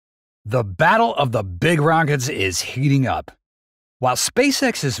The battle of the big rockets is heating up. While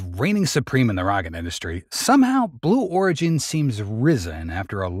SpaceX is reigning supreme in the rocket industry, somehow Blue Origin seems risen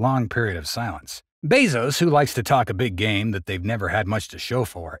after a long period of silence. Bezos, who likes to talk a big game that they've never had much to show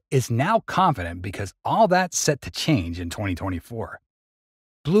for, is now confident because all that's set to change in 2024.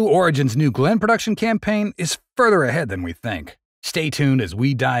 Blue Origin's New Glenn production campaign is further ahead than we think. Stay tuned as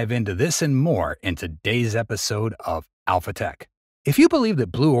we dive into this and more in today's episode of Alpha Tech. If you believe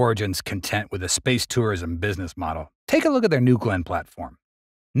that Blue Origin's content with a space tourism business model, take a look at their New Glenn platform.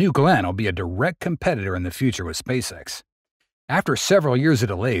 New Glenn will be a direct competitor in the future with SpaceX. After several years of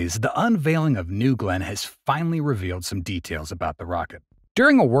delays, the unveiling of New Glenn has finally revealed some details about the rocket.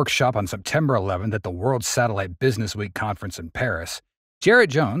 During a workshop on September 11th at the World Satellite Business Week conference in Paris,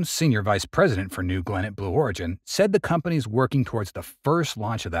 Jarrett Jones, Senior Vice President for New Glenn at Blue Origin, said the company's working towards the first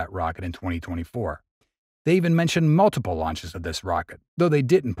launch of that rocket in 2024. They even mentioned multiple launches of this rocket, though they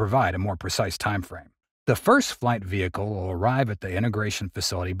didn't provide a more precise timeframe. The first flight vehicle will arrive at the integration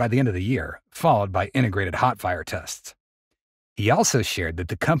facility by the end of the year, followed by integrated hot fire tests. He also shared that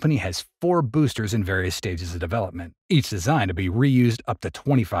the company has 4 boosters in various stages of development, each designed to be reused up to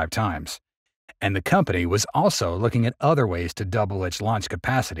 25 times. And the company was also looking at other ways to double its launch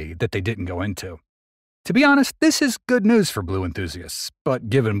capacity that they didn't go into. To be honest, this is good news for Blue enthusiasts, but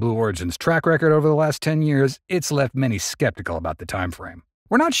given Blue Origin's track record over the last 10 years, it's left many skeptical about the timeframe.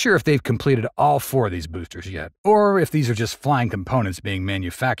 We're not sure if they've completed all 4 of these boosters yet, or if these are just flying components being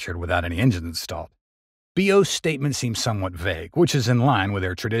manufactured without any engines installed. BO's statement seems somewhat vague, which is in line with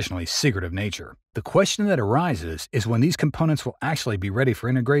their traditionally secretive nature. The question that arises is when these components will actually be ready for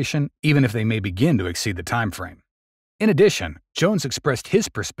integration, even if they may begin to exceed the timeframe. In addition, Jones expressed his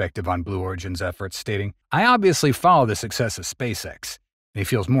perspective on Blue Origin's efforts, stating, "I obviously follow the success of SpaceX." And he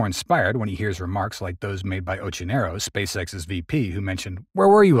feels more inspired when he hears remarks like those made by Ochinero, SpaceX's VP, who mentioned, "Where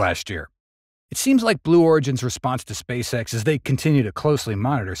were you last year?" It seems like Blue Origin's response to SpaceX as they continue to closely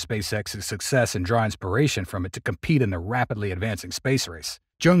monitor SpaceX's success and draw inspiration from it to compete in the rapidly advancing space race.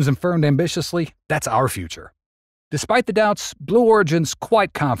 Jones affirmed ambitiously, "That's our future." Despite the doubts, Blue Origin's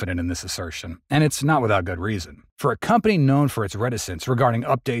quite confident in this assertion, and it's not without good reason. For a company known for its reticence regarding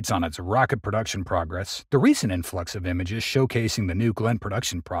updates on its rocket production progress, the recent influx of images showcasing the New Glenn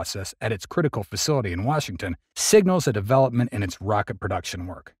production process at its critical facility in Washington signals a development in its rocket production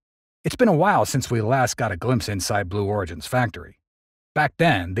work. It's been a while since we last got a glimpse inside Blue Origin's factory. Back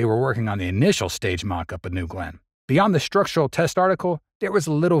then, they were working on the initial stage mock-up of New Glenn. Beyond the structural test article, there was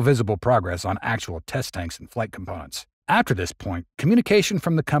little visible progress on actual test tanks and flight components. After this point, communication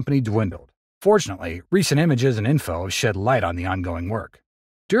from the company dwindled. Fortunately, recent images and info have shed light on the ongoing work.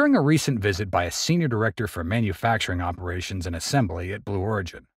 During a recent visit by a senior director for manufacturing operations and assembly at Blue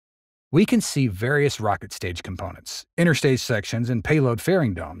Origin, we can see various rocket stage components, interstage sections, and payload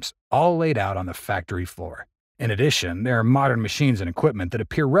fairing domes, all laid out on the factory floor. In addition, there are modern machines and equipment that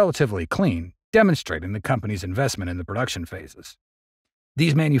appear relatively clean, demonstrating the company's investment in the production phases.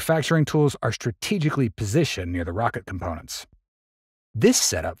 These manufacturing tools are strategically positioned near the rocket components. This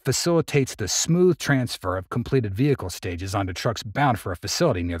setup facilitates the smooth transfer of completed vehicle stages onto trucks bound for a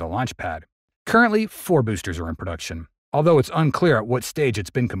facility near the launch pad. Currently, 4 boosters are in production, although it's unclear at what stage it's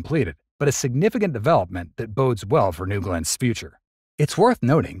been completed, but a significant development that bodes well for New Glenn's future. It's worth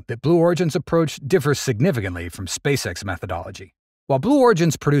noting that Blue Origin's approach differs significantly from SpaceX methodology. While Blue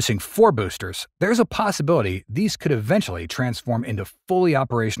Origin's producing 4 boosters, there's a possibility these could eventually transform into fully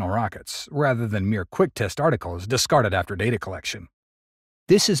operational rockets, rather than mere quick test articles discarded after data collection.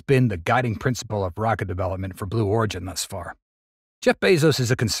 This has been the guiding principle of rocket development for Blue Origin thus far. Jeff Bezos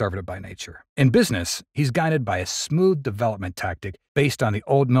is a conservative by nature. In business, he's guided by a smooth development tactic based on the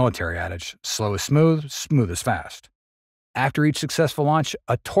old military adage, slow is smooth, smooth is fast. After each successful launch,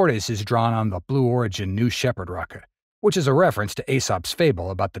 a tortoise is drawn on the Blue Origin New Shepard rocket, which is a reference to Aesop's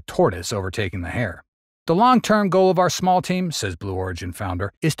fable about the tortoise overtaking the hare. "The long-term goal of our small team," says Blue Origin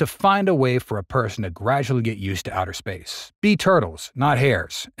founder, "is to find a way for a person to gradually get used to outer space. Be turtles, not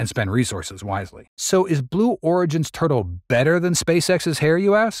hares, and spend resources wisely." So is Blue Origin's turtle better than SpaceX's hare,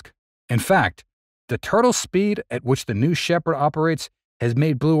 you ask? In fact, the turtle speed at which the New Shepard operates has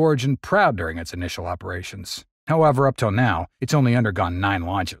made Blue Origin proud during its initial operations. However, up till now, it's only undergone 9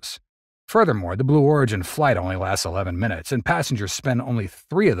 launches. Furthermore, the Blue Origin flight only lasts 11 minutes, and passengers spend only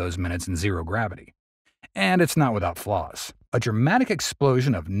 3 of those minutes in zero gravity. And it's not without flaws. A dramatic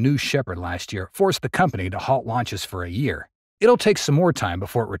explosion of New Shepard last year forced the company to halt launches for a year. It'll take some more time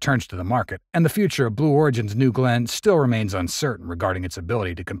before it returns to the market, and the future of Blue Origin's New Glenn still remains uncertain regarding its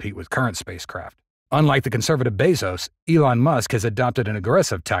ability to compete with current spacecraft. Unlike the conservative Bezos, Elon Musk has adopted an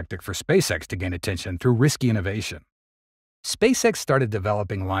aggressive tactic for SpaceX to gain attention through risky innovation. SpaceX started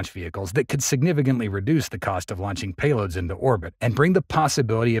developing launch vehicles that could significantly reduce the cost of launching payloads into orbit and bring the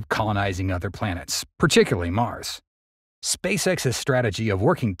possibility of colonizing other planets, particularly Mars. SpaceX's strategy of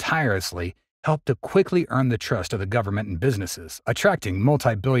working tirelessly helped to quickly earn the trust of the government and businesses, attracting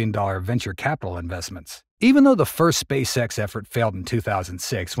multi-billion-dollar venture capital investments. Even though the first SpaceX effort failed in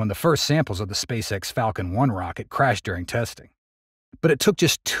 2006 when the first samples of the SpaceX Falcon 1 rocket crashed during testing. But it took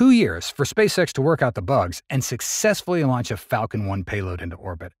just 2 years for SpaceX to work out the bugs and successfully launch a Falcon 1 payload into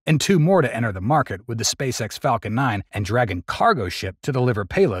orbit, and 2 more to enter the market with the SpaceX Falcon 9 and Dragon cargo ship to deliver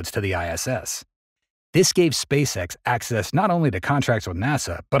payloads to the ISS. This gave SpaceX access not only to contracts with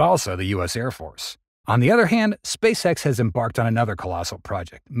NASA, but also the U.S. Air Force. On the other hand, SpaceX has embarked on another colossal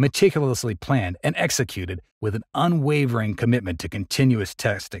project, meticulously planned and executed with an unwavering commitment to continuous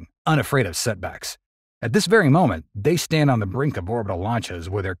testing, unafraid of setbacks. At this very moment, they stand on the brink of orbital launches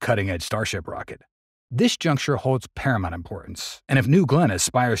with their cutting-edge Starship rocket. This juncture holds paramount importance, and if New Glenn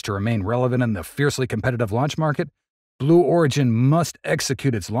aspires to remain relevant in the fiercely competitive launch market, Blue Origin must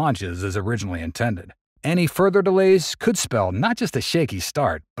execute its launches as originally intended. Any further delays could spell not just a shaky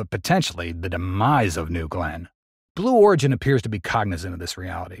start, but potentially the demise of New Glenn. Blue Origin appears to be cognizant of this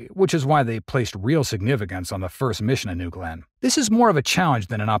reality, which is why they placed real significance on the first mission of New Glenn. This is more of a challenge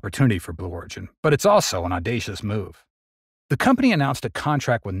than an opportunity for Blue Origin, but it's also an audacious move. The company announced a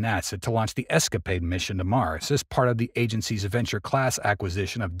contract with NASA to launch the Escapade mission to Mars as part of the agency's Venture Class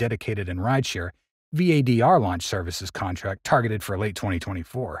acquisition of dedicated and rideshare VADR launch services contract targeted for late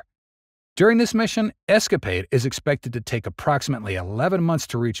 2024. During this mission, Escapade is expected to take approximately 11 months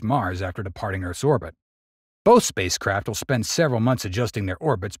to reach Mars after departing Earth's orbit. Both spacecraft will spend several months adjusting their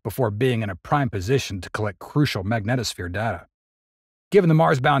orbits before being in a prime position to collect crucial magnetosphere data. Given the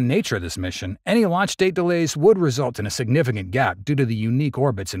Mars-bound nature of this mission, any launch date delays would result in a significant gap due to the unique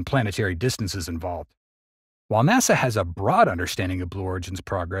orbits and planetary distances involved. While NASA has a broad understanding of Blue Origin's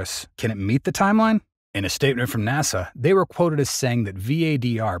progress, can it meet the timeline? In a statement from NASA, they were quoted as saying that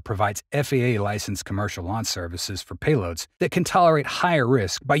VADR provides FAA-licensed commercial launch services for payloads that can tolerate higher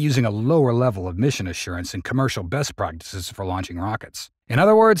risk by using a lower level of mission assurance and commercial best practices for launching rockets. In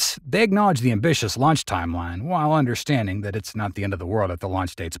other words, they acknowledge the ambitious launch timeline while understanding that it's not the end of the world if the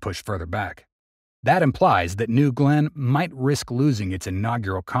launch dates push further back. That implies that New Glenn might risk losing its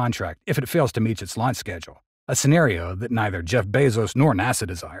inaugural contract if it fails to meet its launch schedule, a scenario that neither Jeff Bezos nor NASA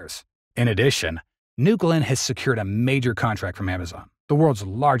desires. In addition, New Glenn has secured a major contract from Amazon, the world's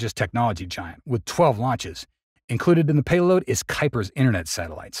largest technology giant, with 12 launches. Included in the payload is Kuiper's internet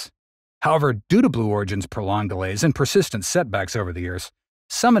satellites. However, due to Blue Origin's prolonged delays and persistent setbacks over the years,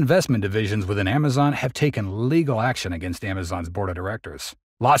 some investment divisions within Amazon have taken legal action against Amazon's board of directors.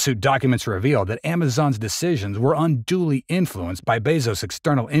 Lawsuit documents reveal that Amazon's decisions were unduly influenced by Bezos'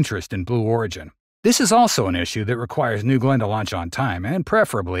 external interest in Blue Origin. This is also an issue that requires New Glenn to launch on time and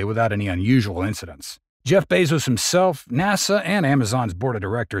preferably without any unusual incidents. Jeff Bezos himself, NASA, and Amazon's board of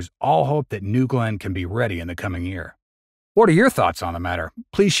directors all hope that New Glenn can be ready in the coming year. What are your thoughts on the matter?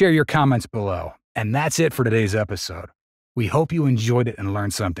 Please share your comments below. And that's it for today's episode. We hope you enjoyed it and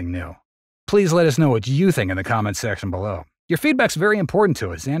learned something new. Please let us know what you think in the comments section below. Your feedback's very important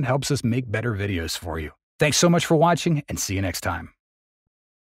to us and helps us make better videos for you. Thanks so much for watching, and see you next time.